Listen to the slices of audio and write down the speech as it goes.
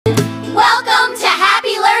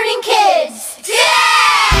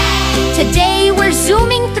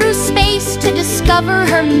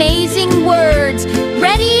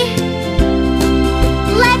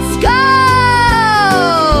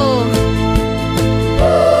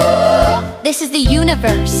This is the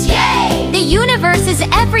universe. Yay! The universe is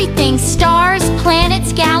everything: stars,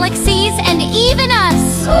 planets, galaxies, and even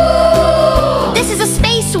us. Ooh! This is a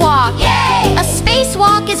spacewalk. Yay! A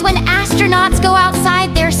spacewalk is when astronauts go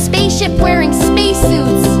outside their spaceship wearing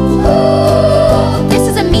spacesuits. Ooh! This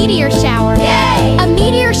is a meteor shower. Yay! A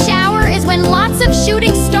meteor shower is when lots of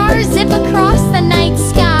shooting stars zip across the night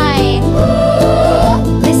sky.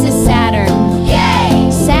 Ooh! This is Saturn.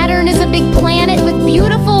 Yay! Saturn is a big planet with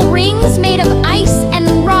beautiful rings made of ice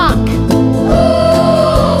and rock.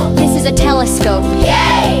 Ooh! This is a telescope.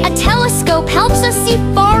 Yay! A telescope helps us see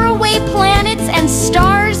faraway planets and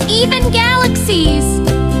stars, even galaxies.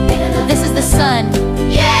 This is the sun.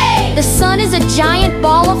 Yay! The sun is a giant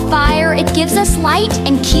ball of fire. It gives us light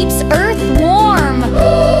and keeps Earth warm.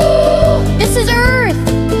 Ooh! This is Earth.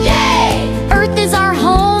 Yay! Earth is our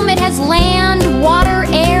home. It has land, water,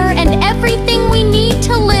 air, and everything we need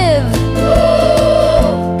to live. Ooh!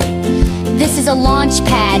 This is a launch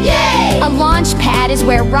pad. Yay! A launch pad is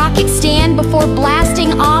where rockets stand before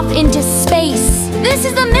blasting off into space. This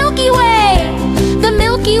is the Milky Way. The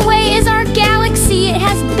Milky Way is our galaxy. It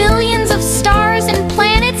has billions of stars and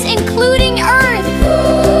planets, including Earth.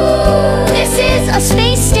 Ooh! This is a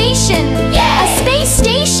space station. Yay! A space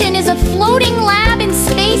station is a floating lab in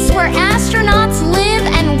space where astronauts live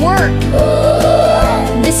and work.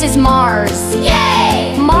 Ooh! This is Mars.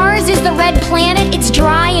 Yay! Mars is the red planet. It's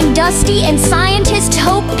dry and dusty, and scientists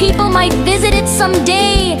hope people might visit it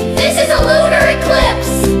someday. This is a lunar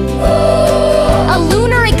eclipse. Ooh! A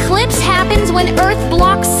lunar eclipse happens when Earth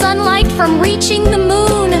blocks sunlight from reaching the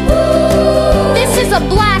moon. Ooh! This is a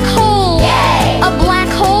black hole. Yay! A black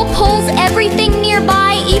hole pulls everything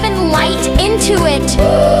nearby, even light, into it.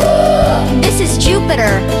 Ooh! This is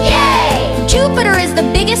Jupiter. Yay! Jupiter is the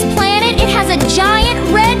biggest planet. It has a giant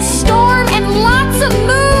red storm and lots of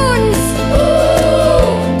moons.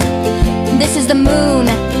 Ooh! This is the moon.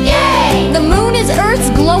 Yay! The moon is Earth's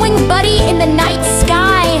glowing buddy in the night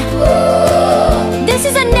sky. Ooh! This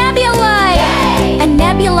is a nebula. Yay! A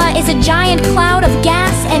nebula is a giant cloud of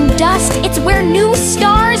gas and dust. It's where new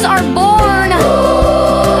stars are born.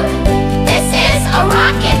 Ooh! This is a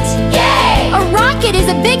rocket. Yay! A rocket is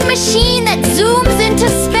a big machine that zooms into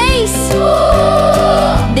space.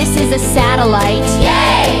 Ooh! This is a satellite.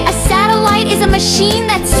 Yay! A satellite is a machine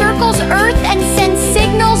that circles Earth and sends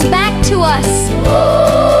signals back to us.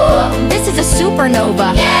 Ooh! This is a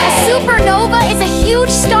supernova. Yay! A supernova is a huge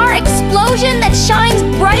star explosion that shines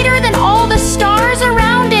brighter than all the stars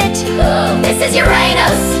around it. Ooh! This is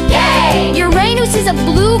Uranus. Yay! Uranus is a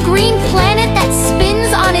blue-green planet that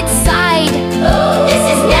spins on its side. Ooh! This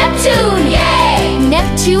is Neptune. Yay!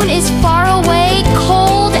 Neptune is far away,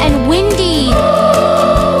 cold, and windy.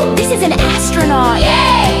 Ooh! This is an astronaut.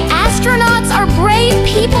 Yay! Astronauts are brave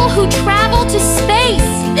people who travel to space.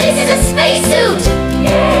 This is a spacesuit.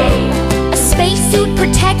 Yay! A spacesuit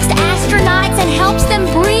protects astronauts and helps them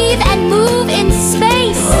breathe and move in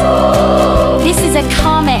space. Ooh! This is a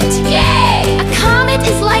comet. Yay! A comet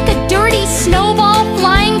is like a dirty snowball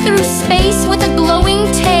flying through space with a glowing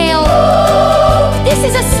tail. Ooh! This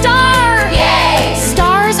is a star. Yay!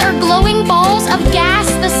 Stars are glowing balls of gas.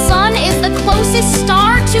 The sun is the closest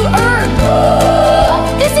star to Earth.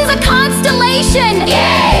 Ooh! This is a constellation.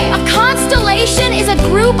 Yay! A constellation is a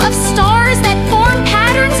group of stars that form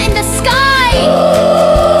patterns in the sky.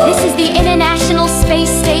 Ooh! This is the International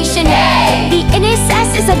Space Station. Yay! The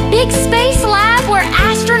INSS is a big space lab where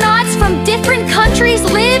astronauts from different countries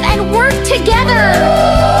live and work together.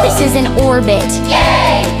 This is an orbit.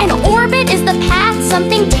 Yay! An orbit is the path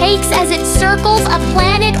something takes as it circles a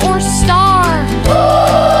planet or star.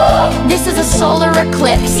 Ooh! This is a solar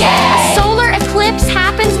eclipse. Yay! A solar eclipse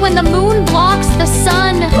happens when the moon blocks the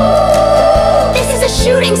sun. Ooh! This is a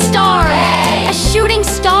shooting star. Yay! A shooting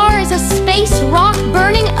star is a space rock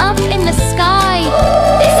burning up in the sky.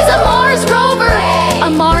 This is a Mars rover. Yay! A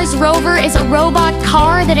Mars rover is a robot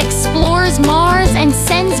car that explores Mars and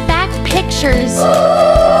sends back pictures.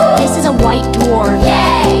 Ooh! This is a white dwarf.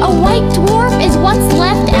 Yay! A white dwarf is what's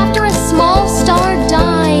left after a small star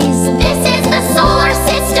dies. This is the solar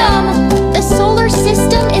system. The solar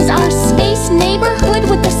system is our space neighborhood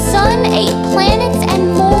with the sun, 8 planets,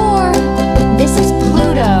 and more. This is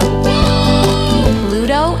Pluto.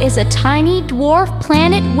 Pluto is a tiny dwarf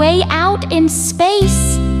planet way out in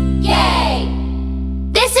space. Yay!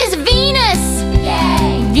 This is Venus.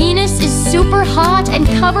 Yay! Venus is super hot and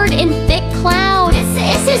covered in thick clouds.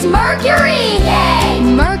 This is Mercury. Yay!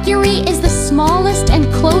 Mercury is the smallest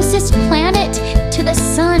and closest planet to the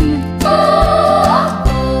sun. Ooh!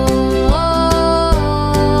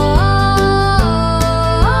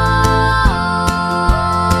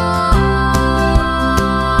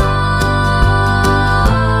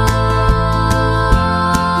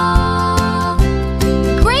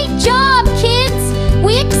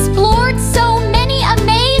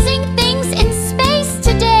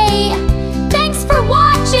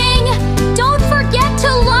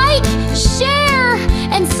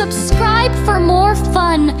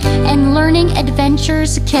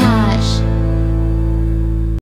 adventures catch.